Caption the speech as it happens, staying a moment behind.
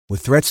With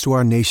threats to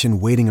our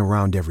nation waiting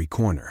around every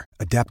corner,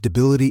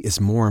 adaptability is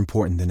more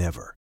important than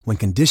ever. When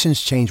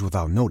conditions change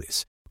without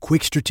notice,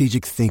 quick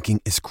strategic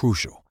thinking is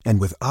crucial.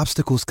 And with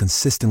obstacles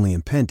consistently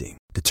impending,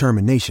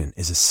 determination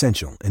is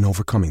essential in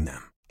overcoming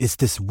them. It's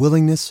this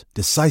willingness,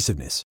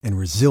 decisiveness, and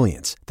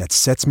resilience that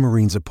sets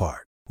Marines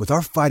apart. With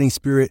our fighting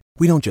spirit,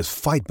 we don't just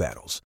fight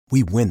battles,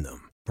 we win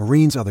them.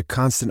 Marines are the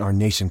constant our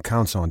nation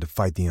counts on to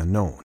fight the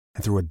unknown.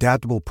 And through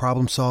adaptable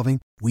problem solving,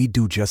 we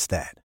do just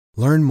that.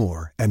 Learn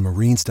more at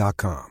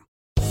marines.com.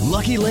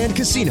 Lucky Land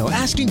Casino,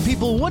 asking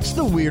people, what's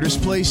the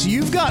weirdest place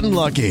you've gotten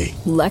lucky?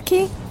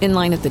 Lucky? In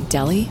line at the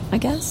deli, I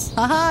guess?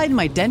 Aha, in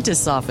my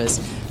dentist's office.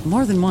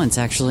 More than once,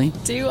 actually.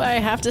 Do I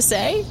have to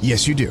say?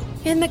 Yes, you do.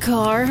 In the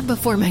car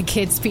before my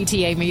kids'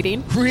 PTA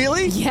meeting.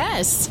 Really?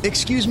 Yes.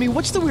 Excuse me,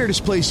 what's the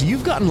weirdest place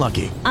you've gotten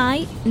lucky?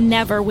 I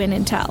never win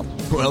and tell.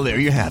 Well, there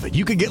you have it.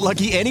 You can get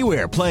lucky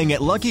anywhere, playing at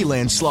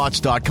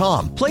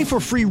LuckyLandSlots.com. Play for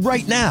free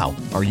right now.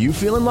 Are you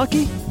feeling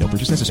lucky? No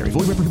purchase necessary.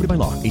 Void where prohibited by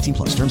law. 18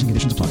 plus. Terms and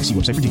conditions apply. See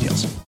website for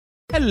details.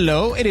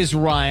 Hello, it is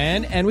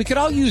Ryan, and we could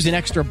all use an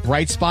extra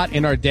bright spot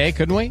in our day,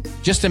 couldn't we?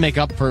 Just to make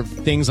up for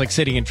things like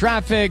sitting in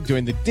traffic,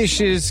 doing the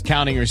dishes,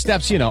 counting your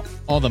steps, you know,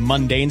 all the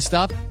mundane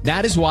stuff.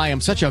 That is why I'm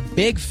such a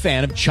big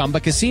fan of Chumba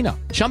Casino.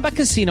 Chumba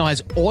Casino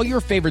has all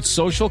your favorite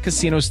social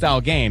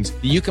casino-style games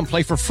that you can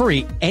play for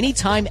free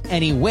anytime,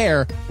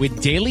 anywhere with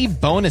daily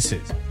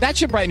bonuses. That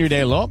should brighten your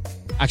day a little.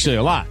 Actually,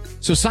 a lot.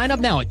 So sign up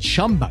now at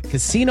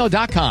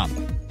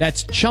ChumbaCasino.com.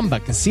 That's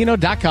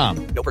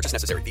ChumbaCasino.com. No purchase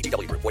necessary.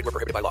 VGW Group. Void where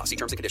prohibited by law. See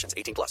terms and conditions.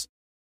 18 plus.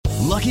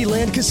 Lucky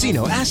Land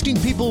Casino,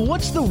 asking people,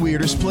 what's the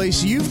weirdest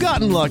place you've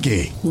gotten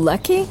lucky?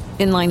 Lucky?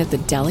 In line at the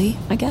deli,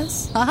 I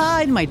guess?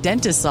 Aha, in my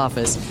dentist's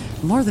office.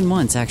 More than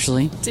once,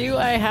 actually. Do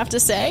I have to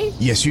say?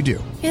 Yes, you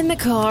do. In the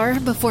car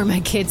before my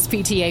kids'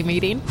 PTA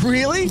meeting.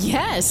 Really?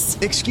 Yes.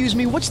 Excuse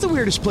me, what's the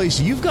weirdest place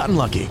you've gotten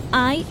lucky?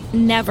 I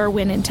never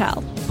win and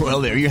tell.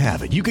 Well, there you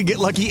have it. You can get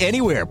lucky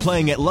anywhere,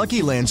 playing at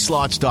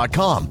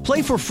LuckyLandSlots.com.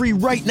 Play for free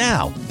right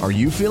now. Are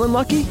you feeling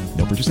lucky?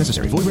 No purchase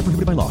necessary. Void where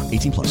prohibited by law.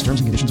 18 plus.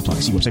 Terms and conditions apply.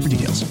 See website for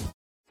details.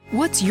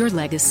 What's your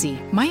legacy?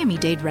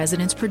 Miami-Dade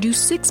residents produce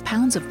 6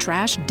 pounds of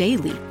trash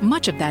daily.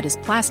 Much of that is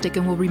plastic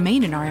and will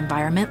remain in our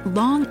environment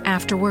long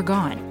after we're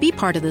gone. Be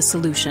part of the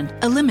solution.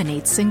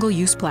 Eliminate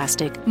single-use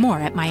plastic. More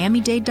at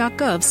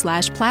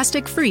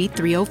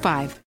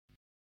miamidade.gov/plasticfree305.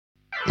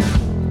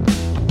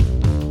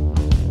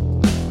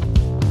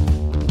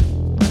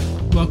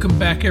 Welcome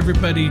back,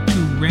 everybody, to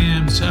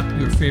Rams Up,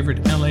 your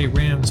favorite LA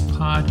Rams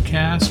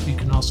podcast. You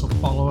can also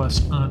follow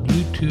us on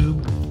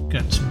YouTube.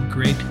 Got some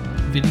great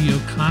video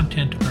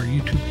content. Our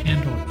YouTube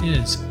handle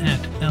is at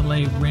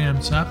LA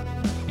Rams Up.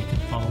 You can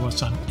follow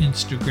us on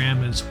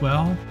Instagram as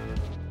well.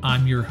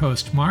 I'm your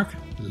host, Mark.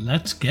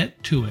 Let's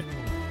get to it.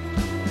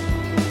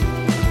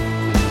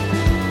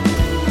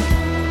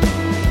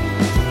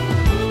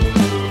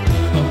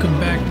 Welcome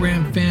back,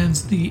 Ram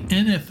fans. The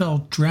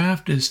NFL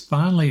draft is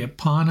finally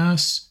upon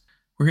us.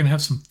 We're going to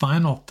have some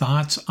final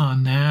thoughts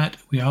on that.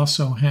 We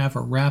also have a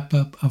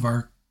wrap-up of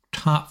our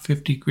top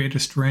 50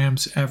 greatest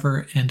Rams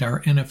ever and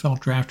our NFL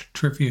draft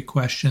trivia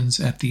questions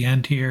at the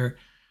end here.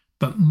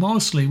 But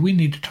mostly, we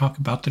need to talk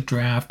about the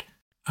draft.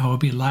 I will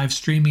be live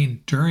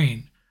streaming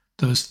during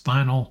those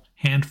final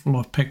handful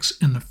of picks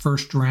in the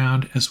first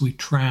round as we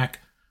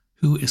track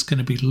who is going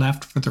to be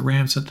left for the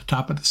Rams at the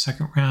top of the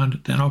second round.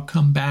 Then I'll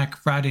come back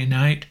Friday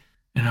night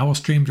and I will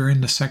stream during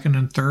the second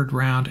and third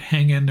round.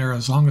 Hang in there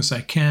as long as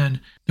I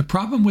can. The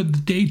problem with the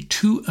day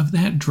 2 of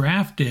that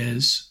draft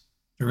is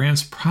the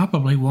Rams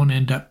probably won't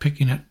end up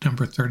picking at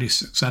number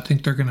 36. I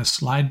think they're going to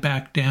slide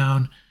back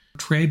down,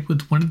 trade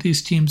with one of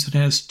these teams that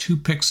has 2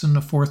 picks in the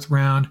 4th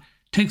round.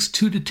 Takes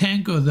 2 to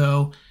tango,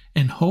 though,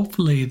 and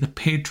hopefully the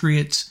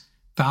Patriots,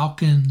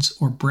 Falcons,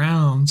 or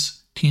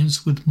Browns,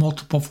 teams with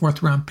multiple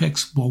 4th round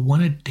picks, will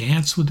want to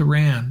dance with the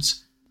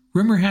Rams.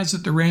 Rumor has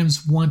it the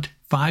Rams want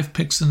 5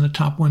 picks in the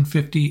top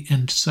 150,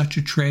 and such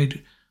a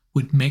trade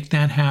would make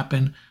that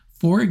happen.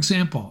 For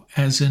example,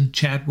 as in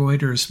Chad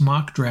Reuter's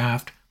mock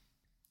draft,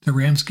 the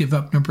Rams give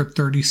up number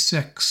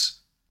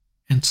 36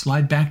 and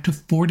slide back to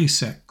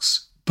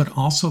 46, but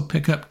also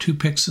pick up 2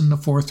 picks in the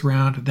 4th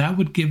round. That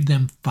would give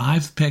them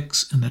 5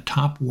 picks in the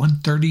top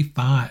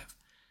 135,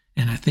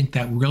 and I think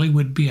that really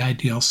would be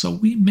ideal. So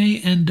we may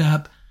end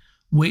up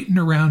waiting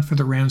around for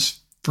the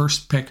Rams'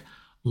 first pick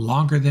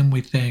longer than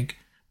we think.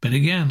 But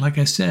again, like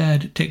I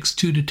said, it takes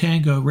 2 to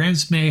tango.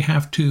 Rams may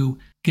have to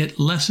get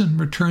less in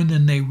return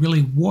than they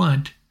really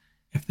want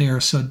if they are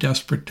so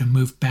desperate to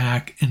move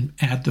back and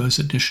add those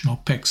additional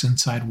picks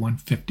inside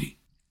 150.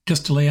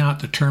 Just to lay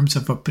out the terms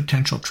of a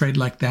potential trade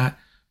like that,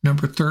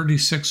 number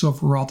 36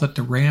 overall that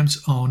the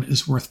Rams own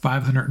is worth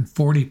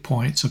 540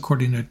 points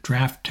according to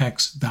Draft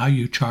Tech's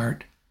value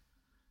chart.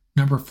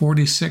 Number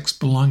 46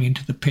 belonging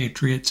to the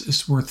Patriots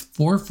is worth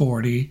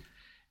 440,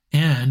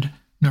 and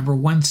number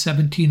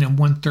 117 and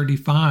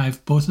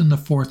 135, both in the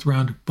 4th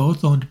round,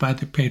 both owned by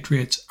the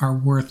Patriots, are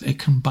worth a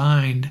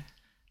combined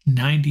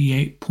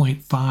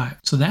 98.5.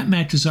 So that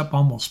matches up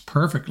almost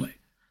perfectly.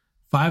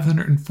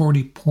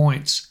 540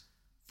 points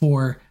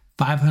for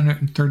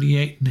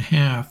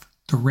 538.5,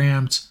 the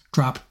Rams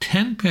drop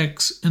 10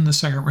 picks in the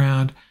second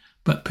round,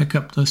 but pick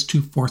up those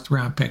 2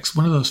 fourth-round picks.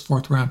 One of those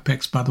fourth-round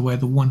picks, by the way,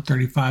 the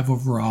 135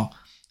 overall,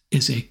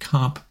 is a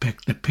comp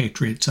pick that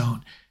Patriots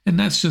own. And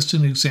that's just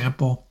an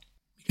example.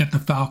 You got the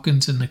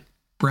Falcons and the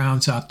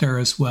Browns out there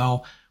as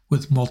well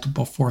with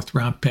multiple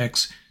fourth-round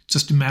picks.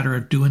 Just a matter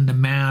of doing the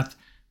math,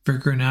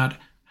 figuring out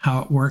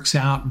how it works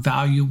out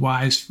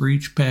value-wise for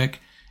each pick,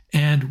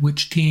 and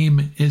which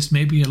team is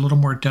maybe a little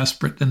more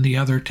desperate than the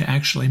other to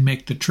actually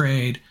make the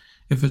trade.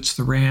 If it's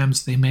the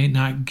Rams, they may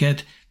not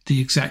get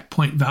the exact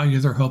point value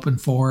they're hoping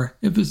for.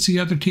 If it's the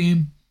other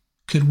team,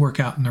 could work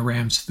out in the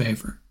Rams'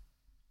 favor.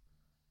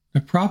 The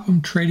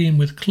problem trading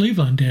with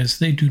Cleveland is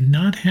they do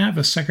not have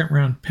a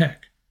second-round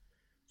pick.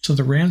 So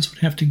the Rams would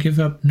have to give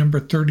up number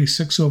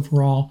 36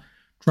 overall,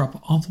 drop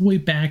all the way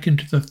back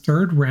into the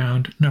third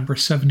round, number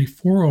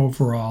 74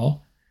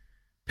 overall,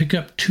 pick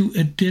up 2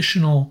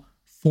 additional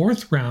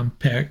fourth-round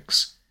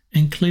picks,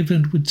 and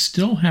Cleveland would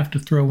still have to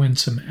throw in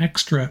some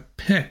extra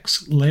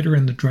picks later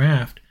in the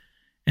draft.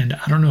 And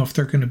I don't know if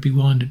they're going to be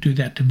willing to do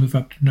that to move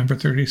up to number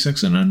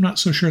 36. And I'm not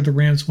so sure the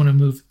Rams want to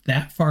move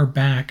that far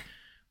back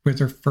where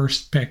their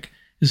first pick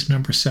is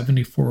number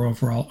 74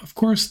 overall. Of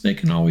course, they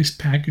can always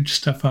package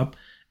stuff up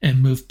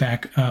and move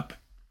back up.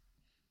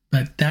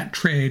 But that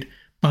trade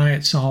by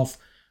itself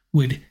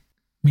would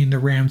mean the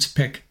Rams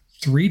pick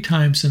 3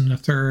 times in the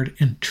third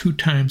and 2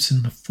 times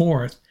in the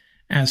fourth,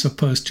 as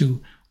opposed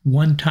to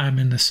 1 time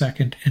in the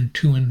second and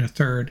 2 in the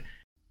third.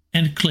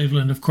 And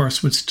Cleveland, of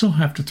course, would still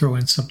have to throw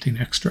in something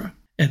extra.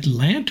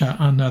 Atlanta,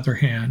 on the other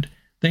hand,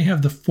 they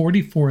have the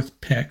 44th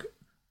pick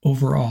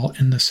overall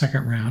in the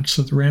second round,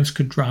 so the Rams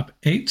could drop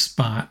 8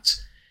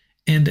 spots,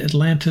 and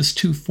Atlanta's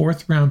 2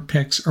 fourth-round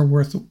picks are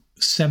worth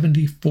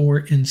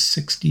 74 and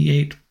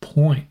 68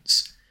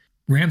 points.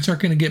 Rams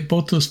aren't going to get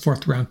both those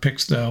fourth-round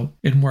picks, though.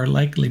 It'd more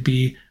likely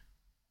be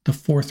the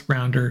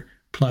fourth-rounder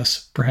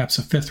plus perhaps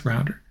a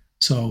fifth-rounder.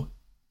 So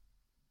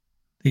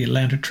the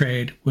Atlanta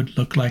trade would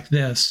look like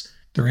this.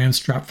 The Rams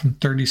drop from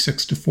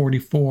 36 to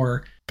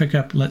 44, pick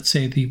up, let's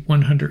say, the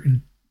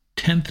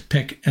 110th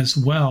pick as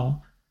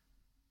well,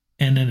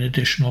 and an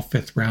additional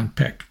fifth-round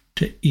pick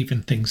to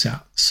even things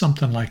out,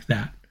 something like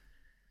that.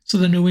 So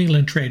the New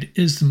England trade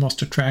is the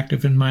most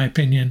attractive in my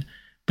opinion,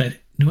 but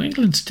New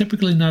England's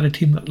typically not a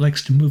team that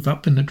likes to move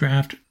up in the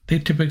draft. They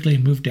typically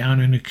move down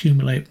and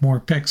accumulate more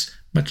picks,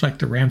 much like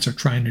the Rams are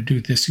trying to do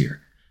this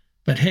year.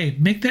 But hey,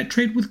 make that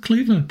trade with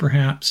Cleveland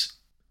perhaps,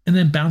 and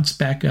then bounce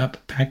back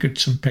up,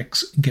 package some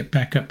picks, and get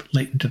back up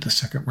late into the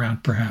second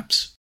round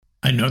perhaps.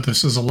 I know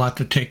this is a lot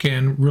to take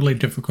in, really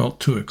difficult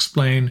to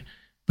explain,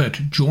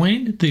 but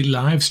join the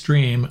live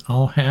stream.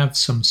 I'll have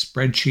some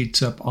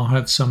spreadsheets up, I'll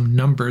have some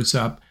numbers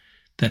up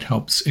that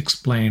helps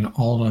explain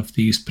all of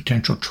these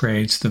potential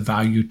trades, the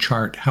value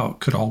chart, how it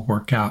could all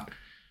work out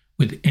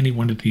with any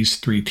one of these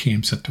 3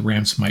 teams that the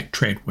Rams might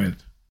trade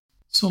with.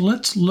 So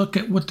let's look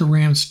at what the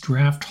Rams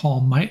draft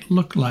haul might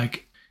look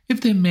like if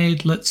they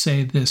made, let's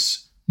say,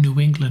 this New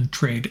England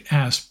trade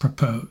as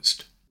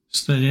proposed.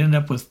 So they'd end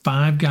up with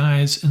 5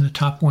 guys in the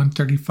top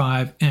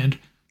 135, and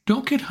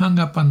don't get hung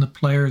up on the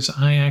players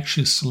I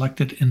actually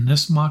selected in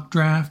this mock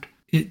draft.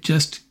 It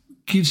just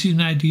gives you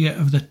an idea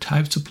of the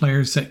types of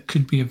players that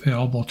could be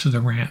available to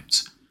the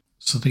Rams.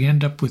 So they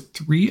end up with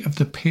 3 of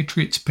the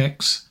Patriots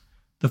picks,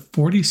 the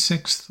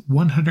 46th,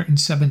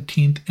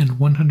 117th, and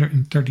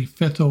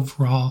 135th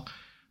overall,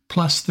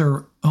 plus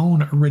their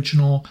own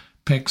original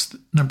picks,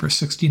 number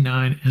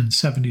 69 and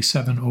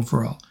 77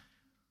 overall.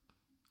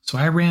 So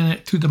I ran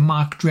it through the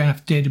mock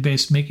draft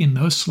database, making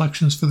those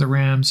selections for the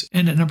Rams,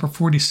 and at number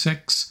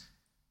 46,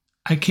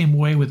 I came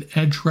away with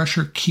edge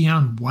rusher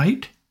Keon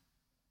White.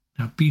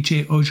 Now,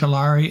 B.J.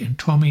 Ojulari and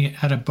Tomi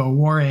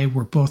Adebawore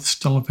were both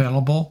still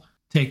available.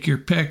 Take your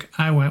pick.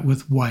 I went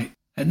with White.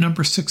 At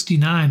number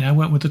 69, I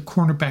went with the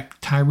cornerback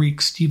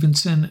Tyreek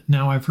Stevenson.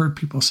 Now, I've heard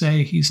people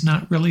say he's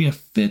not really a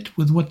fit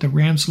with what the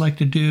Rams like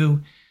to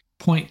do.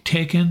 Point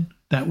taken.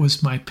 That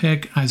was my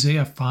pick.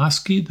 Isaiah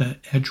Foskey, the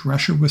edge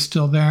rusher, was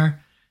still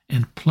there,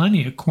 and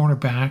plenty of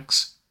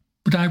cornerbacks.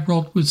 But I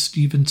rolled with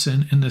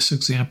Stevenson in this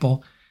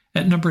example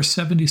at number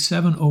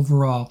 77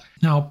 overall.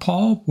 Now,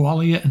 Paul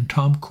Walia and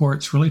Tom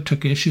Courts really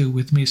took issue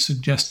with me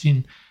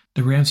suggesting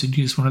the Rams would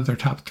use one of their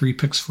top 3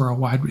 picks for a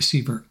wide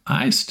receiver.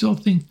 I still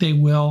think they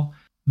will.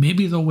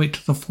 Maybe they'll wait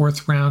till the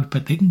 4th round,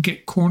 but they can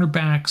get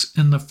cornerbacks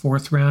in the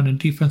 4th round and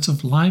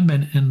defensive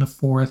linemen in the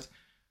 4th.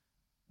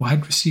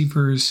 Wide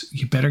receivers,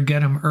 you better get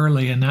them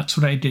early, and that's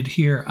what I did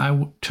here.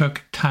 I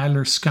took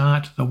Tyler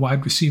Scott, the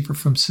wide receiver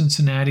from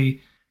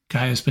Cincinnati.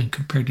 Guy has been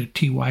compared to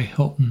T.Y.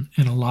 Hilton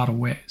in a lot of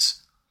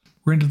ways.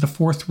 We're into the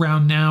 4th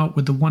round now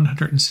with the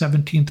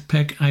 117th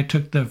pick. I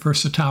took the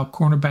versatile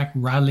cornerback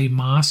Riley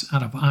Moss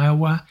out of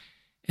Iowa,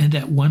 and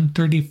at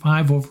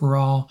 135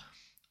 overall,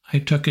 I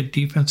took a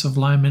defensive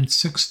lineman,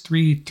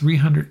 6'3",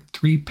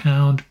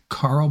 303-pound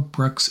Carl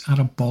Brooks out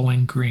of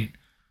Bowling Green.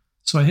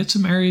 So I hit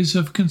some areas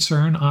of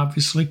concern,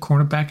 obviously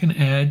cornerback and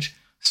edge,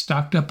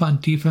 stocked up on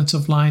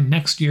defensive line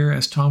next year,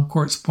 as Tom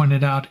Courts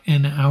pointed out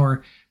in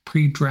our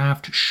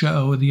pre-draft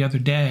show the other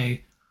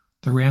day.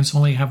 The Rams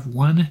only have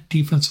one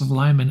defensive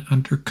lineman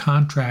under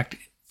contract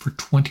for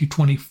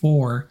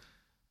 2024,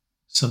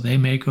 so they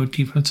may go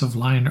defensive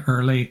line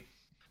early.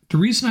 The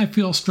reason I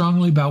feel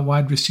strongly about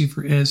wide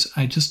receiver is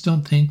I just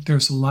don't think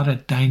there's a lot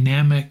of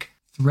dynamic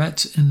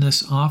threats in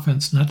this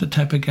offense, not the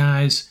type of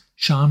guys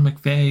Sean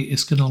McVay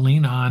is going to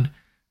lean on.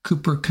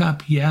 Cooper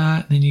Kupp, yeah,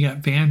 and then you got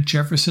Van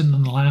Jefferson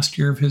in the last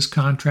year of his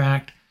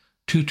contract.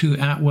 Tutu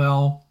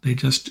Atwell, they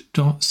just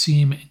don't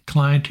seem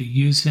inclined to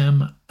use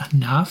him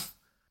enough.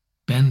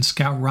 Ben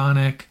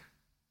Skowronek,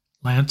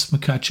 Lance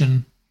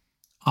McCutcheon,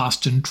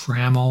 Austin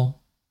Trammell.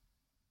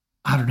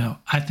 I don't know.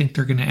 I think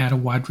they're going to add a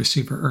wide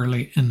receiver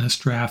early in this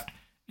draft,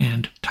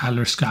 and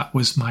Tyler Scott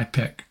was my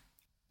pick.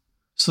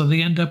 So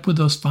they end up with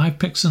those 5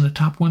 picks in the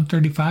top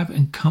 135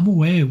 and come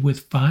away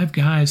with 5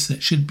 guys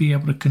that should be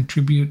able to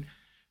contribute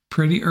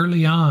pretty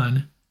early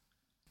on,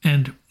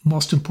 and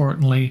most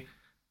importantly,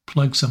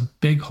 plug some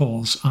big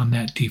holes on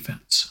that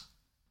defense.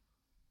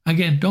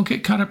 Again, don't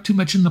get caught up too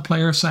much in the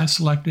players I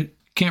selected.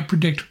 Can't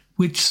predict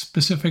which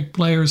specific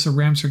players the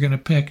Rams are going to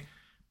pick,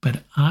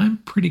 but I'm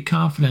pretty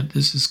confident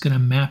this is going to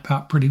map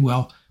out pretty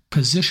well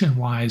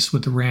position-wise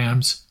with the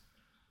Rams.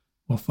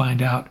 We'll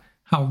find out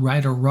how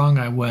right or wrong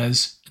I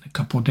was in a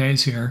couple of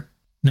days here.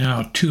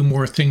 Now, 2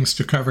 more things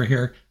to cover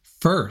here.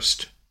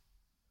 First,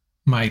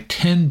 my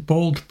 10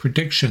 bold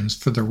predictions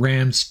for the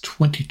Rams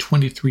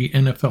 2023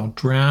 NFL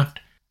Draft,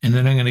 and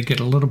then I'm going to get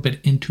a little bit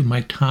into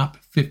my top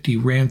 50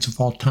 Rams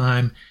of all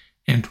time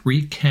and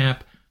recap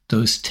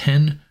those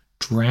 10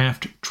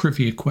 draft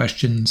trivia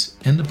questions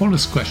and the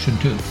bonus question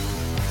too.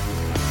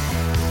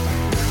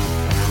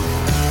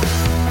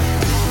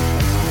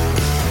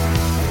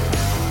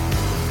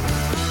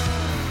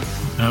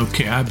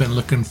 Okay, I've been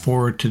looking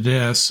forward to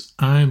this.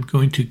 I'm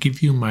going to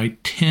give you my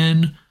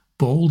 10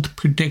 bold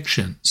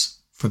predictions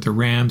for the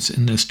Rams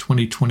in this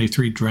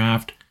 2023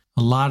 draft.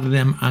 A lot of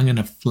them I'm going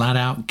to flat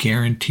out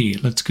guarantee.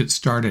 Let's get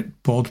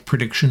started. Bold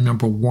prediction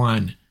number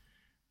 1.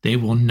 They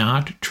will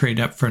not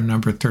trade up for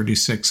number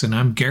 36, and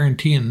I'm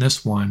guaranteeing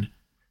this one.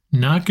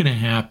 Not going to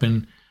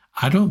happen.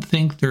 I don't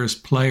think there's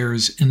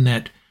players in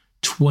that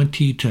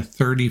 20 to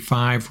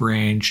 35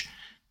 range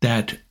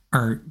that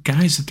are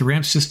guys that the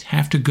Rams just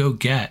have to go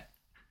get.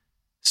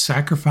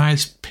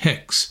 Sacrifice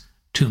picks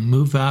to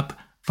move up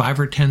 5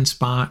 or 10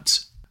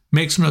 spots.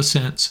 Makes no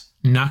sense.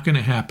 Not going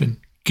to happen.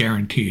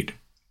 Guaranteed.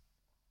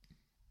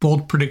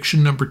 Bold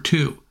prediction number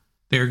 2.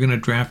 They're going to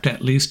draft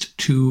at least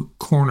 2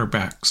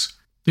 cornerbacks.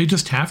 They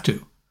just have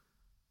to.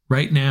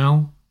 Right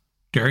now,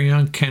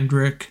 Darion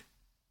Kendrick,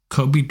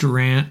 Kobe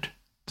Durant,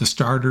 the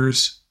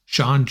starters,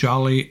 Sean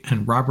Jolly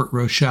and Robert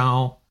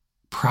Rochelle,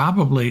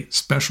 probably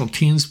special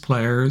teams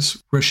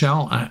players.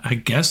 Rochelle, I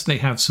guess they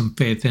have some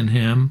faith in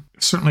him.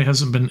 Certainly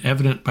hasn't been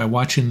evident by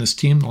watching this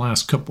team the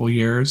last couple of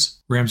years.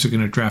 Rams are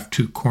going to draft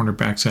 2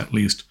 cornerbacks at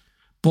least.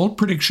 Bold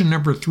prediction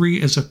number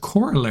 3 is a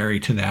corollary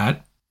to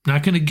that.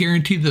 Not going to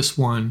guarantee this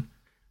one,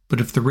 but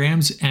if the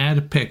Rams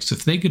add picks,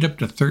 if they get up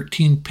to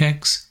 13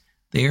 picks,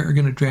 they are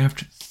going to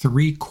draft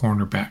 3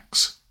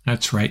 cornerbacks.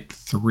 That's right,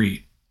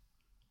 3.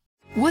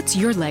 What's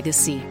your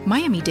legacy?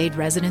 Miami-Dade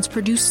residents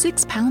produce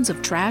 6 pounds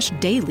of trash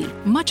daily.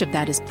 Much of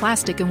that is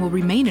plastic and will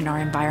remain in our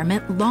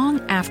environment long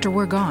after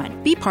we're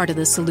gone. Be part of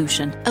the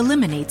solution.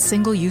 Eliminate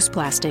single-use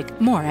plastic.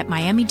 More at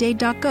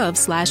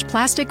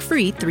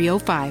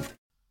miamidade.gov/plasticfree305.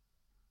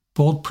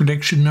 Bold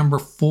prediction number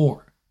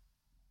 4.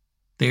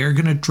 They are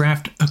going to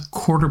draft a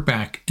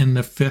quarterback in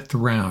the 5th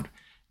round.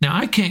 Now,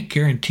 I can't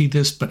guarantee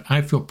this, but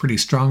I feel pretty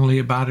strongly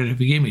about it.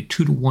 If you gave me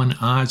 2-to-1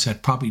 odds,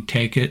 I'd probably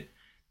take it.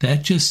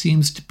 That just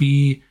seems to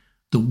be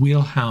the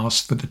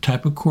wheelhouse for the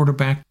type of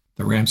quarterback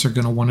the Rams are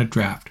going to want to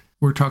draft.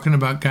 We're talking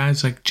about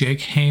guys like Jake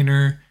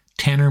Haener,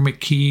 Tanner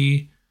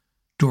McKee,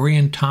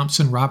 Dorian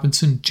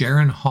Thompson-Robinson,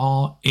 Jaron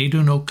Hall,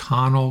 Aidan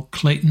O'Connell,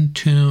 Clayton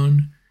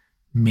Tune,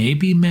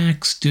 maybe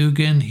Max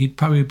Duggan. He'd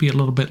probably be a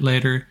little bit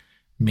later.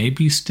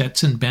 Maybe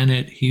Stetson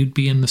Bennett. He'd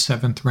be in the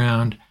 7th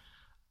round.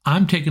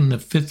 I'm taking the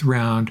 5th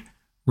round.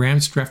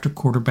 Rams draft a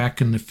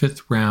quarterback in the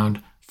 5th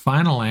round.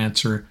 Final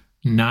answer.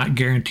 Not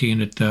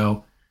guaranteeing it,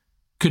 though.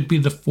 Could be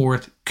the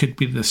 4th, could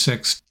be the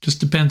 6th. Just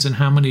depends on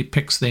how many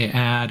picks they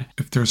add.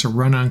 If there's a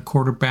run on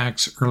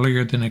quarterbacks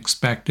earlier than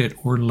expected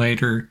or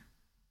later.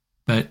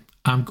 But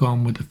I'm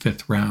going with the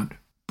 5th round.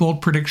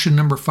 Bold prediction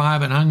number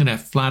 5, and I'm going to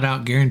flat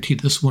out guarantee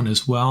this one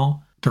as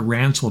well. The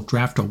Rams will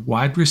draft a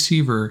wide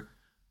receiver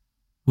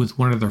with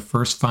one of their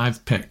first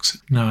 5 picks.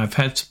 Now, I've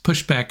had some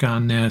pushback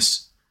on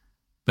this,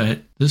 but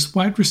this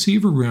wide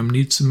receiver room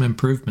needs some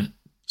improvement.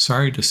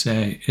 Sorry to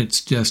say,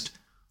 it's just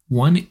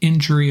one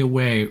injury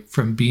away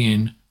from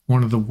being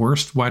one of the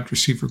worst wide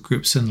receiver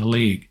groups in the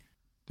league.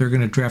 They're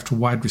going to draft a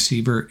wide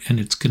receiver, and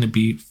it's going to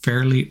be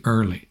fairly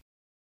early.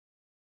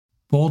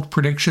 Bold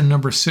prediction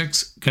number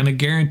 6, going to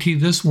guarantee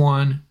this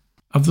one.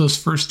 Of those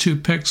first 2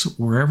 picks,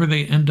 wherever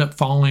they end up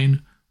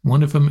falling,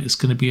 one of them is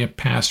going to be a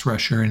pass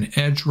rusher, an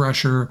edge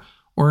rusher,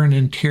 or an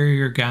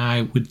interior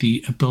guy with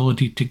the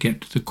ability to get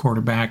to the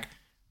quarterback,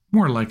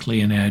 more likely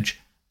an edge,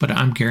 but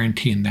I'm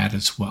guaranteeing that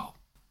as well.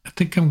 I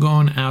think I'm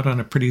going out on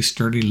a pretty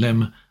sturdy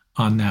limb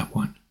on that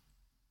one.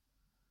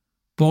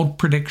 Bold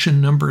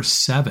prediction number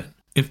 7.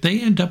 If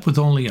they end up with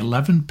only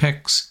 11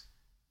 picks,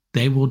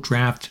 they will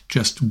draft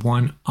just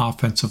one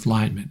offensive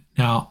lineman.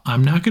 Now,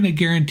 I'm not going to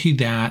guarantee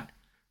that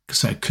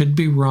because I could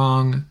be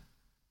wrong.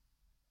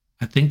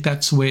 I think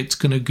that's the way it's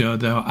going to go,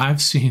 though.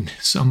 I've seen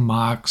some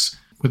mocks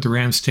with the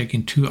Rams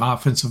taking 2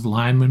 offensive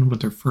linemen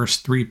with their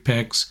first 3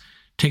 picks,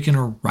 taking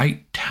a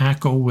right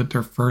tackle with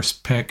their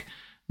first pick.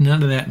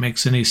 None of that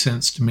makes any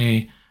sense to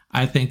me.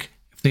 I think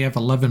if they have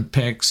 11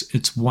 picks,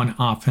 it's one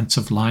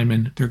offensive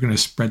lineman. They're going to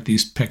spread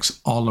these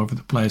picks all over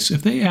the place.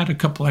 If they add a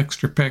couple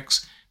extra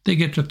picks, they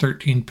get to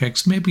 13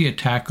 picks, maybe a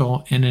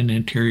tackle and an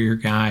interior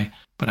guy.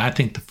 But I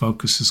think the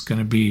focus is going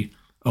to be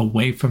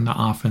away from the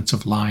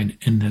offensive line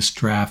in this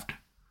draft.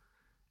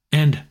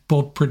 And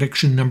bold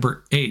prediction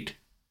number 8.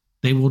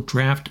 They will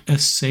draft a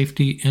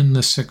safety in the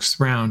 6th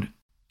round.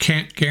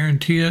 Can't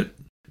guarantee it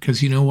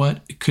because you know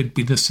what? It could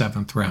be the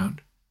 7th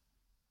round.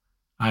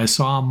 I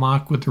saw a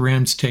mock with the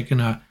Rams taking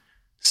a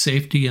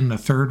safety in the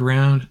 3rd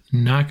round.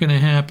 Not going to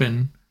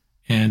happen.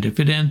 And if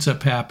it ends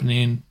up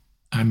happening,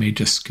 I may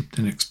just skip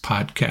the next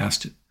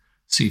podcast and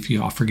see if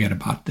you all forget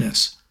about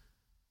this.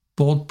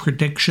 Bold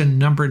prediction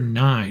number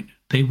 9.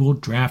 They will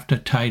draft a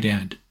tight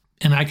end.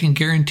 And I can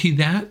guarantee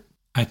that.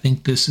 I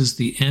think this is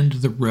the end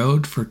of the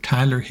road for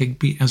Tyler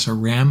Higbee as a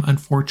Ram,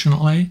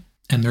 unfortunately.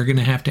 And they're going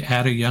to have to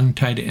add a young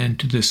tight end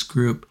to this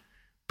group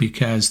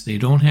because they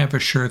don't have a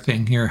sure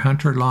thing here.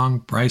 Hunter Long,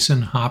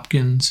 Bryson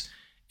Hopkins,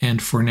 and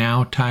for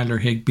now, Tyler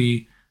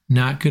Higbee,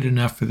 not good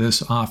enough for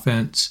this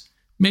offense.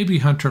 Maybe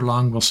Hunter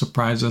Long will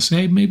surprise us.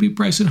 Hey, maybe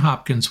Bryson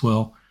Hopkins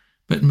will.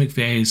 But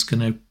McVay is going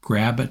to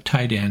grab a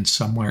tight end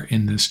somewhere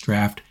in this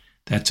draft.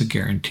 That's a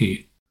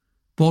guarantee.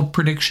 Bold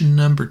prediction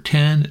number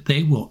 10,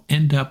 they will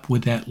end up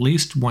with at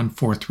least one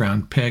 4th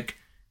round pick.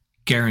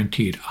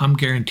 Guaranteed. I'm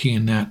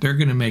guaranteeing that. They're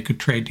going to make a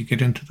trade to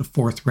get into the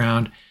 4th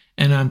round.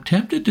 And I'm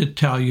tempted to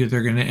tell you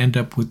they're going to end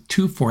up with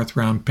 2 4th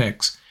round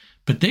picks.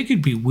 But they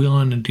could be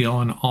wheeling and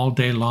dealing all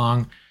day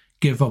long,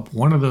 give up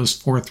one of those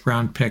 4th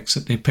round picks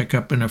that they pick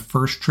up in a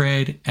first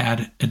trade,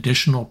 add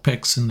additional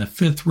picks in the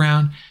 5th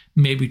round,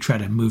 maybe try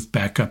to move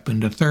back up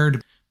into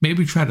 3rd,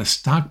 maybe try to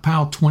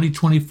stockpile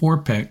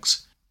 2024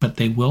 picks. But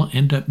they will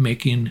end up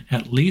making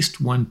at least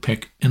one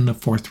pick in the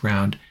 4th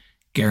round,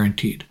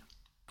 guaranteed.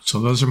 So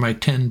those are my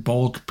 10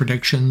 bold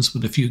predictions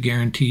with a few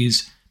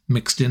guarantees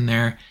mixed in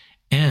there.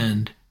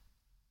 And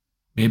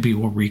maybe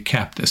we'll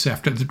recap this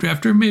after the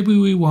draft, or maybe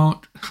we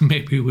won't.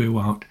 Maybe we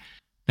won't.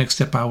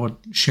 Next up, I will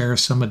share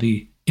some of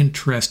the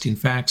interesting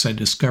facts I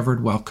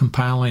discovered while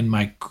compiling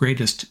my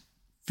greatest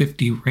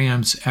 50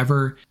 Rams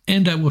ever,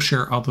 and I will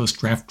share all those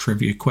draft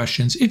trivia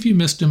questions. If you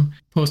missed them,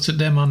 posted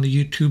them on the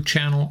YouTube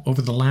channel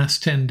over the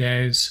last 10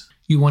 days.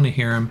 You want to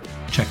hear them,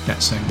 check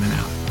that segment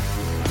out.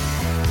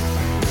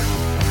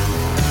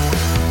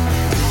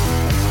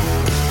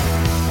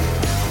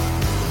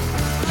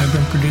 I've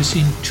been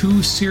producing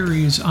 2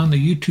 series on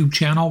the YouTube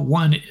channel.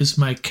 One is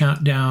my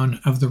countdown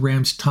of the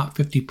Rams' top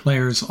 50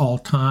 players all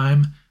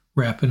time,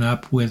 wrapping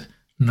up with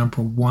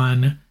number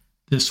 1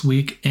 this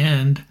week,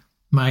 and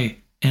my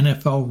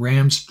NFL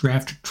Rams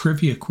draft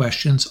trivia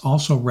questions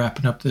also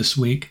wrapping up this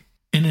week.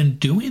 And in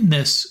doing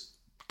this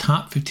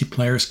top 50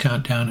 players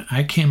countdown,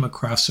 I came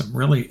across some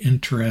really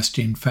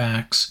interesting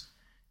facts,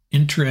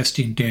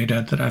 interesting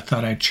data that I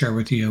thought I'd share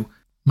with you.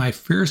 My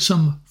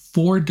fearsome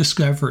 4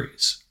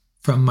 discoveries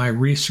from my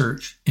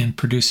research in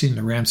producing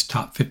the Rams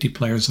top 50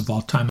 players of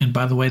all time. And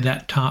by the way,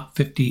 that top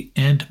 50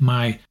 and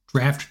my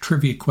draft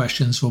trivia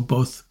questions will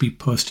both be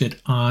posted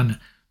on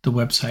the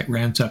website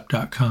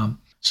ramsup.com.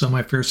 So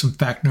my fearsome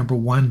fact number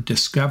 1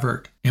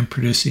 discovered in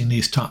producing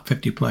these top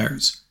 50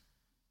 players.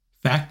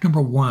 Fact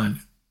number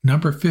 1,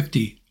 number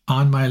 50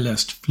 on my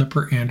list,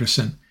 Flipper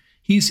Anderson.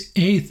 He's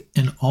 8th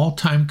in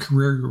all-time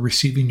career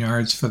receiving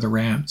yards for the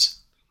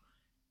Rams.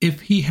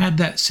 If he had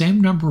that same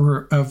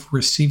number of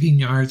receiving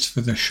yards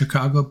for the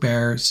Chicago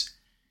Bears,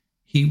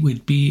 he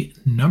would be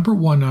number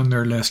 1 on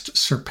their list,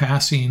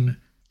 surpassing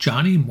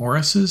Johnny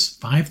Morris's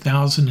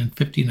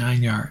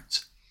 5,059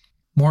 yards.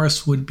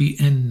 Morris would be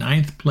in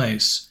 9th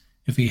place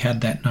if he had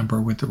that number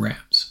with the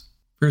Rams.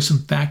 Fearsome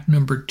fact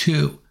number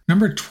 2.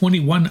 Number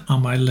 21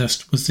 on my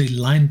list was the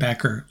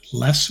linebacker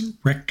Les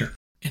Richter,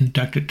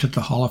 inducted to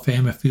the Hall of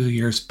Fame a few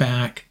years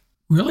back.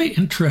 Really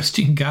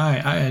interesting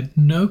guy. I had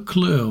no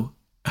clue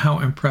how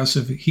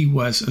impressive he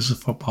was as a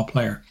football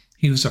player.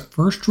 He was a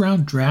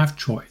first-round draft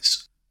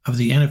choice of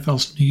the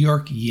NFL's New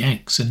York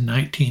Yanks in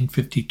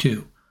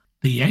 1952.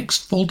 The Yanks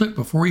folded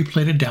before he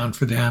played it down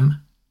for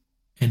them,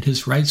 and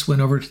his rights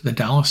went over to the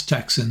Dallas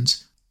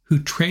Texans, who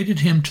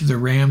traded him to the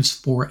Rams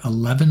for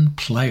 11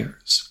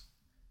 players.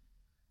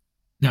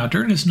 Now,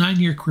 during his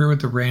 9-year career with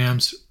the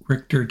Rams,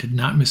 Richter did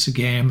not miss a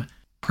game,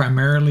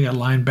 primarily a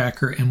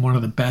linebacker and one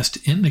of the best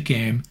in the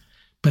game,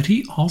 but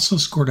he also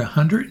scored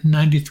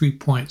 193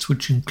 points,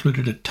 which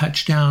included a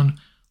touchdown,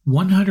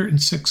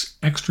 106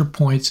 extra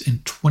points,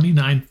 and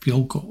 29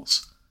 field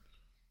goals.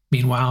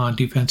 Meanwhile, on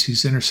defense,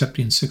 he's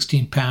intercepting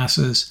 16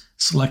 passes,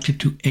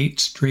 selected to 8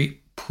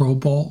 straight Pro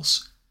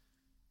Bowls,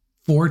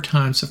 4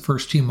 times a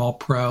first-team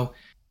All-Pro,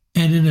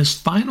 and in his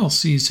final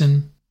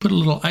season, put a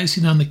little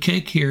icing on the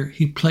cake here,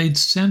 he played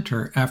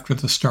center after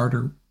the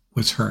starter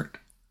was hurt.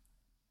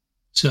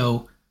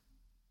 So,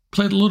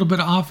 played a little bit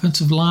of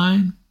offensive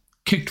line,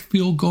 kicked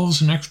field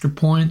goals and extra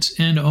points,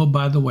 and oh,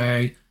 by the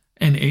way,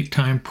 an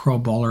 8-time Pro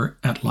Bowler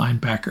at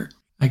linebacker.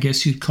 I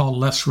guess you'd call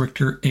Les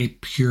Richter a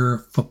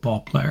pure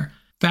football player.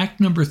 Fact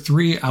number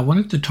 3, I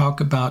wanted to talk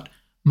about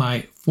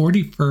my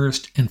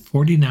 41st and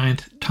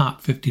 49th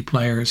top 50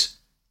 players,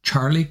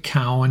 Charlie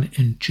Cowan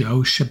and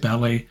Joe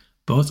Schiavelli,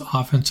 both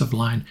offensive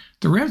line.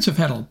 The Rams have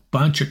had a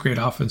bunch of great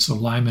offensive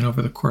linemen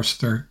over the course of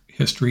their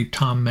history.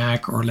 Tom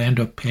Mack,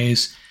 Orlando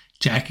Pace,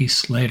 Jackie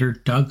Slater,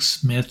 Doug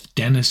Smith,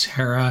 Dennis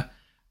Hara,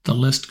 the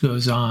list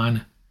goes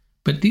on.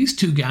 But these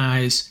two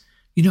guys,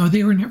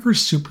 they were never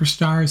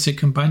superstars. They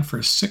combined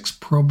for 6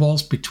 Pro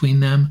Bowls between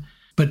them,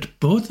 but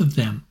both of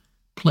them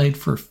played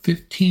for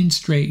 15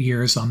 straight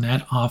years on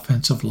that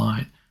offensive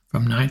line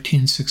from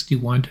 1961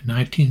 to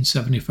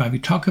 1975. You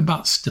talk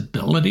about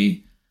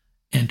stability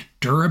and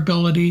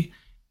durability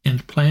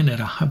and playing at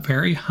a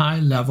very high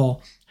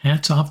level.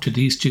 Hats off to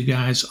these two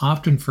guys,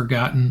 often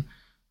forgotten.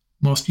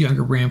 Most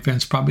younger Ram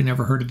fans probably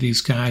never heard of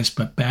these guys,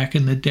 but back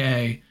in the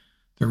day,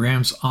 the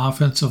Rams'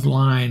 offensive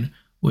line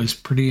was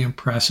pretty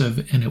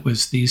impressive, and it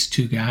was these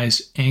two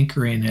guys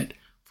anchoring it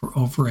for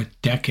over a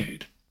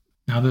decade.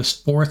 Now, this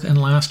fourth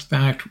and last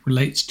fact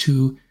relates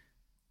to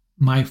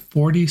my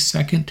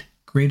 42nd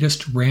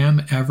greatest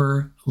Ram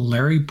ever,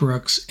 Larry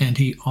Brooks, and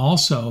he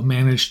also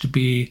managed to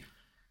be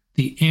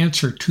the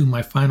answer to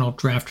my final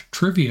draft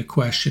trivia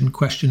question,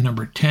 question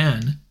number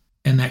 10.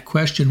 And that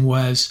question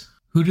was,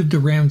 who did the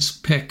Rams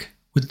pick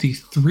with the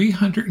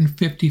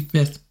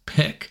 355th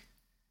pick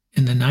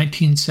in the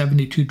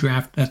 1972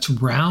 draft? That's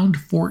round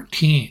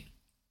 14.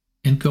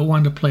 And go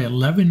on to play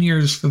 11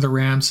 years for the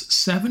Rams,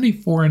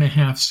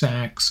 74.5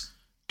 sacks,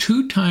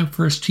 2-time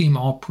first-team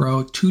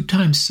All-Pro,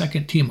 2-time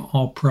second-team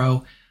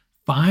All-Pro,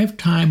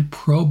 5-time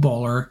Pro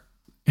Bowler,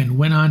 and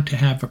went on to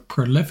have a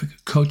prolific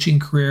coaching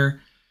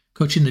career,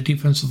 coaching the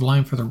defensive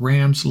line for the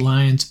Rams,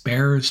 Lions,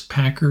 Bears,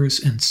 Packers,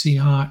 and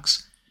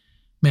Seahawks.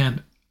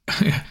 Man,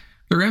 the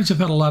Rams have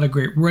had a lot of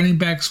great running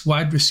backs,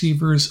 wide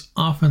receivers,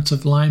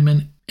 offensive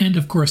linemen, and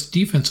of course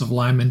defensive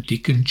linemen,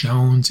 Deacon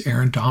Jones,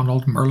 Aaron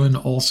Donald, Merlin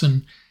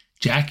Olsen,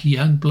 Jack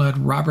Youngblood,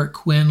 Robert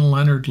Quinn,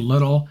 Leonard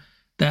Little.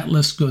 That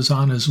list goes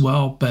on as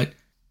well, but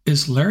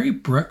is Larry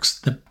Brooks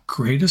the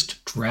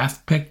greatest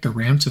draft pick the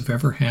Rams have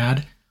ever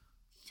had?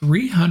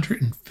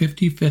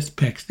 355th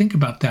pick. Think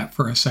about that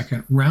for a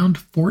second. Round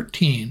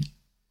 14.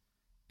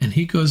 And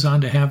he goes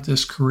on to have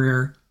this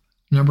career.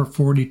 Number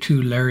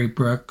 42, Larry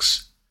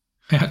Brooks.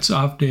 Hats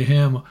off to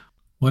him.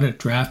 What a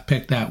draft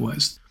pick that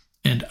was.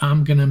 And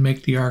I'm going to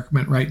make the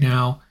argument right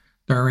now,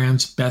 the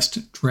Rams'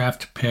 best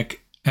draft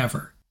pick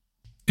ever.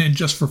 And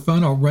just for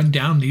fun, I'll run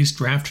down these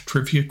draft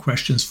trivia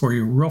questions for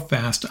you real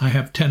fast. I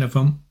have 10 of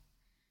them.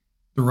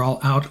 They're all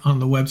out on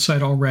the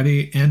website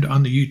already and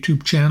on the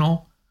YouTube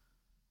channel.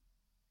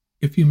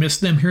 If you missed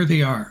them, here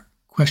they are.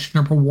 Question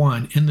number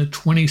 1. In the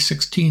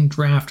 2016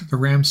 draft, the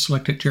Rams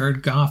selected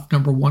Jared Goff,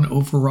 number 1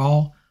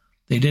 overall.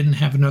 They didn't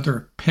have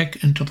another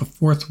pick until the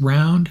 4th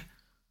round.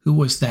 Who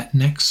was that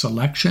next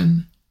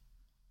selection?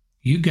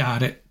 You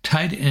got it.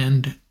 Tight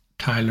end,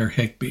 Tyler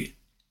Higbee.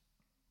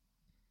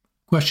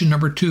 Question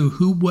number 2.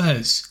 Who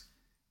was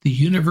the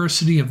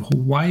University of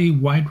Hawaii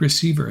wide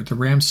receiver the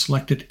Rams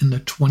selected in the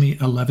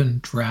 2011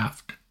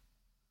 draft?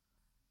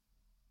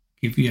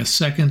 Give you a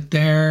second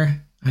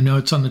there. I know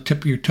it's on the tip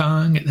of your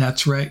tongue.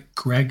 That's right,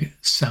 Greg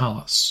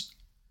Salas.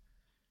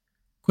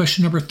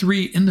 Question number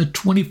 3. In the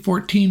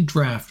 2014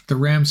 draft, the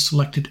Rams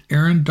selected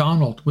Aaron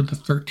Donald with the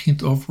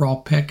 13th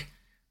overall pick,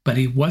 but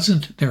he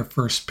wasn't their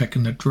first pick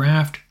in the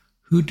draft.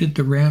 Who did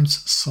the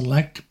Rams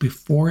select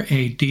before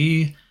AD?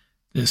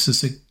 This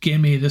is a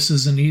gimme. This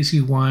is an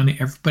easy one.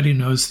 Everybody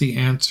knows the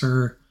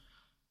answer.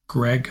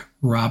 Greg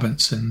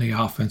Robinson, the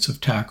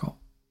offensive tackle.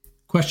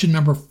 Question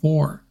number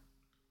 4.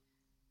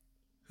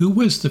 Who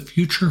was the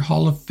future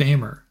Hall of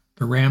Famer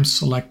the Rams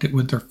selected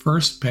with their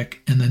first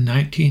pick in the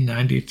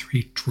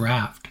 1993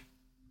 draft?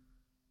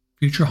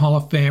 Future Hall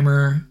of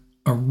Famer,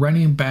 a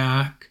running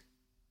back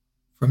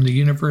from the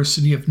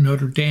University of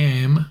Notre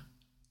Dame,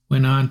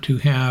 went on to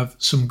have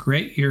some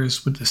great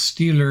years with the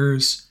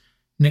Steelers,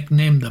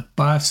 nicknamed the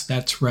Bus.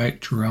 That's right,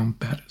 Jerome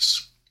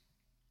Bettis.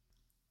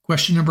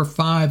 Question number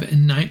 5.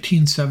 In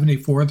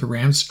 1974, the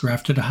Rams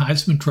drafted a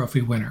Heisman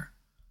Trophy winner.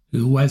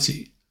 Who was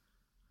he?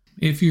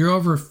 If you're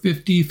over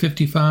 50,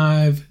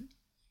 55,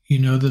 you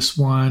know this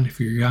one. If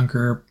you're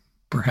younger,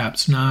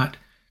 perhaps not.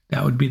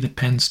 That would be the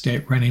Penn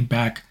State running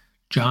back,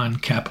 John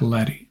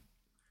Cappelletti.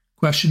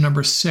 Question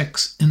number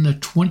 6. In the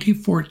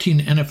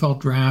 2014 NFL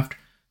Draft,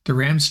 the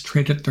Rams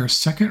traded their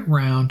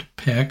second-round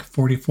pick,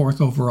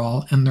 44th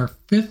overall, and their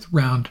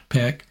fifth-round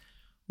pick,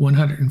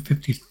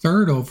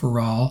 153rd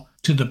overall,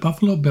 to the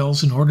Buffalo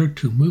Bills in order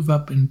to move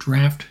up and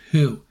draft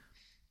who?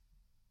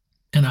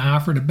 And I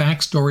offered a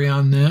backstory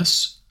on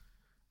this.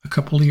 A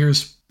couple of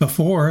years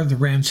Before, the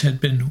Rams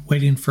had been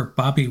waiting for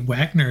Bobby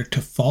Wagner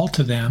to fall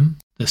to them.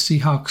 The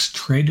Seahawks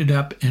traded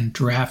up and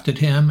drafted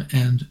him,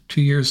 and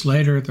 2 years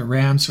later, the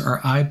Rams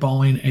are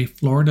eyeballing a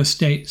Florida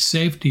State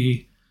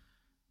safety.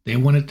 They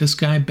wanted this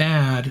guy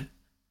bad,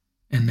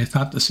 and they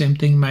thought the same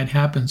thing might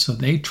happen, so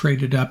they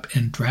traded up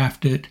and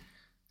drafted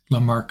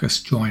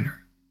LaMarcus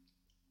Joyner.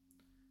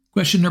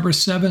 Question number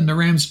 7, the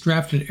Rams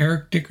drafted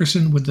Eric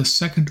Dickerson with the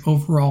 2nd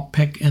overall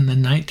pick in the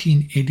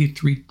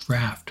 1983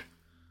 draft.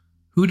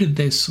 Who did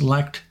they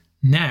select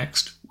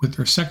next with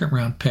their 2nd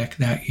round pick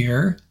that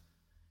year?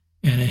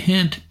 And a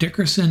hint,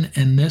 Dickerson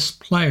and this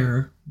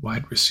player,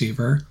 wide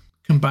receiver,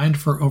 combined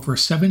for over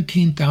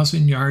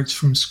 17,000 yards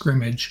from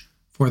scrimmage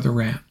for the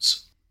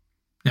Rams.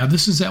 Now,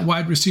 this is that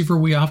wide receiver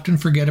we often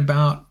forget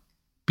about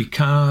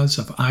because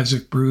of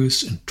Isaac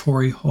Bruce and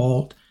Torrey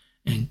Holt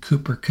and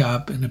Cooper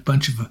Kupp and a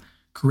bunch of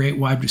great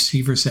wide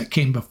receivers that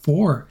came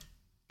before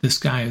this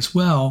guy as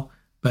well.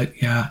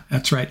 But yeah,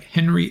 that's right,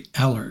 Henry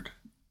Ellard.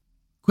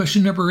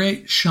 Question number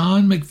 8,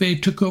 Sean McVay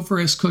took over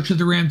as coach of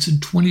the Rams in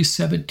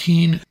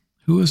 2017.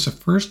 Who was the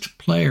first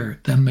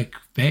player the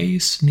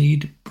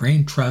McVay-Snead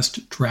Brain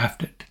Trust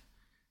drafted?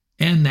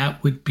 And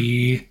that would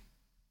be,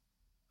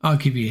 I'll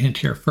give you a hint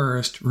here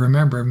first.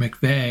 Remember,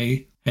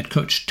 McVay had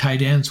coached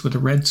tight ends with the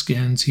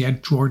Redskins. He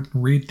had Jordan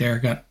Reed there,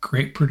 got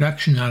great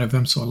production out of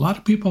him. So a lot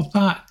of people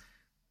thought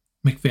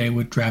McVay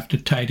would draft a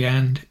tight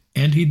end,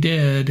 and he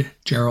did,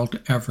 Gerald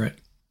Everett.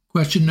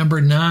 Question number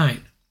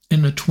 9.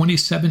 In the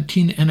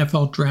 2017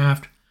 NFL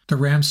Draft, the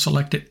Rams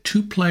selected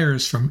 2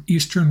 players from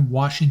Eastern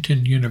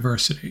Washington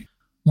University.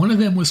 One of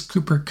them was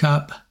Cooper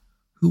Kupp.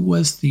 Who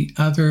was the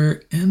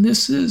other? And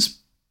this is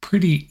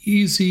pretty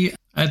easy.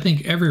 I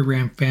think every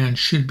Ram fan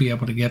should be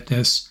able to get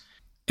this.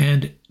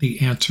 And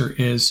the answer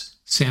is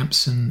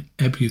Samson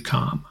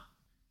Ebukam.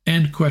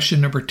 And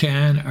question number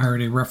 10, I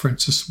already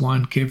referenced this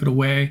one, gave it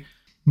away.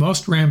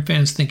 Most Ram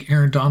fans think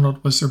Aaron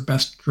Donald was their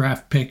best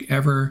draft pick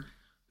ever.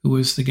 Who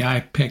was the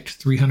guy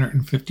picked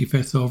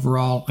 355th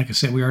overall? Like I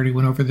said, we already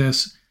went over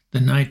this. The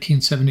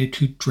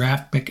 1972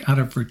 draft pick out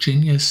of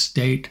Virginia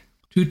State.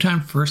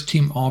 2-time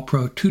first-team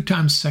All-Pro,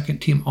 2-time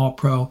second-team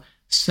All-Pro,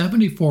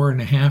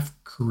 74.5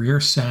 career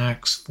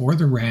sacks for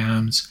the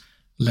Rams,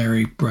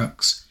 Larry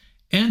Brooks.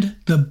 And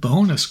the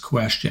bonus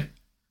question.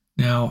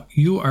 Now,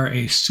 you are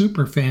a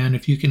super fan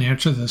if you can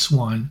answer this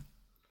one.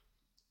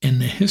 In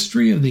the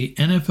history of the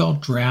NFL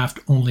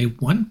Draft, only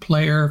one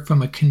player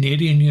from a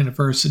Canadian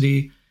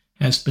university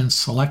has been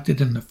selected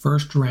in the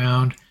first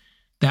round.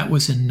 That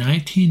was in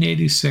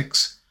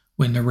 1986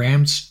 when the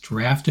Rams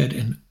drafted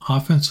an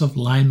offensive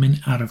lineman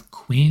out of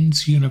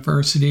Queen's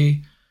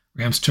University.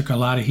 Rams took a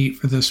lot of heat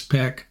for this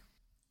pick.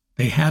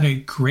 They had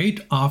a great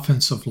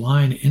offensive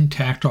line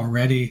intact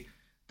already.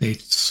 They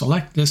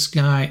select this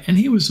guy, and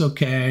he was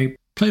okay.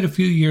 Played a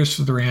few years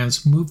for the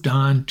Rams, moved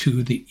on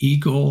to the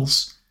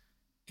Eagles,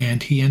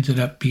 and he ended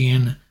up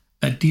being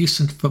a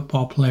decent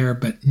football player,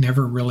 but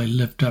never really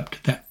lived up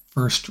to that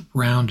first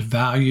round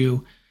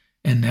value,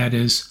 and that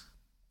is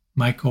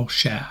Michael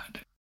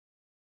Shadd.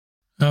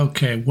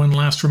 Okay, one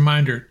last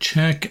reminder,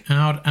 check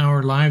out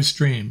our live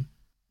stream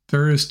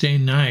Thursday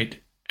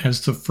night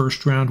as the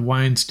first round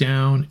winds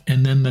down,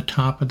 and then the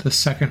top of the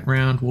second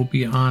round will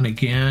be on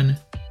again,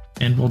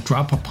 and we'll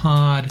drop a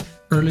pod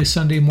early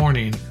Sunday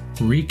morning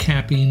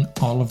recapping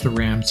all of the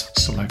Rams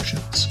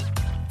selections.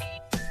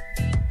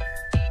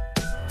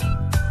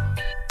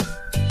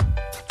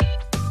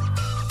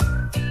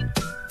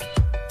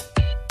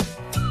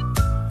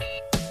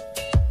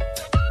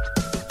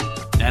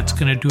 That's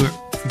going to do it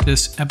for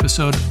this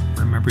episode.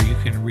 Remember, you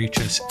can reach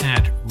us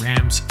at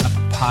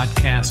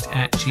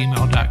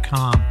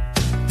ramsuppodcast@gmail.com.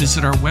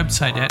 Visit our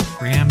website at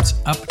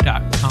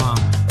ramsup.com.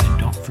 And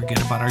don't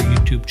forget about our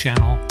YouTube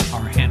channel.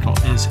 Our handle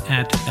is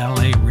at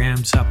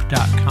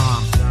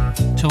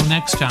laramsup.com. Till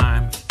next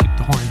time, keep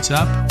the horns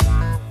up,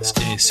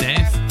 stay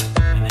safe,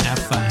 and have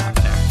fun out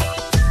there.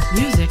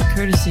 Music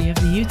courtesy of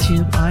the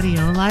YouTube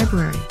audio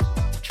library.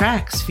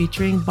 Tracks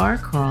featuring Bar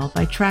Crawl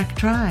by Track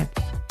Tribe.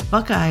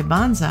 Buckeye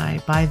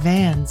Bonsai by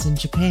Vans in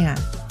Japan,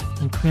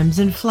 and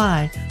Crimson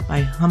Fly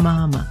by Hama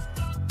Hama.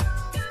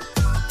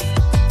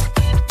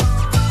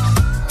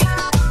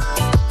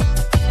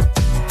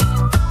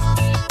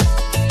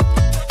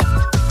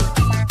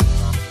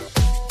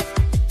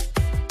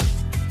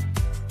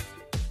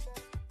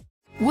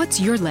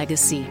 What's your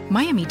legacy?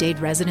 Miami-Dade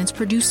residents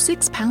produce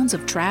 6 pounds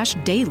of trash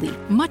daily.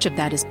 Much of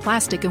that is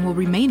plastic and will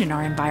remain in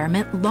our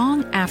environment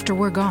long after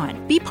we're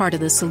gone. Be part of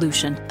the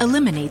solution.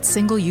 Eliminate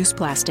single-use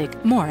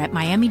plastic. More at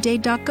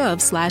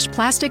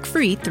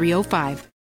miamidade.gov/plasticfree305.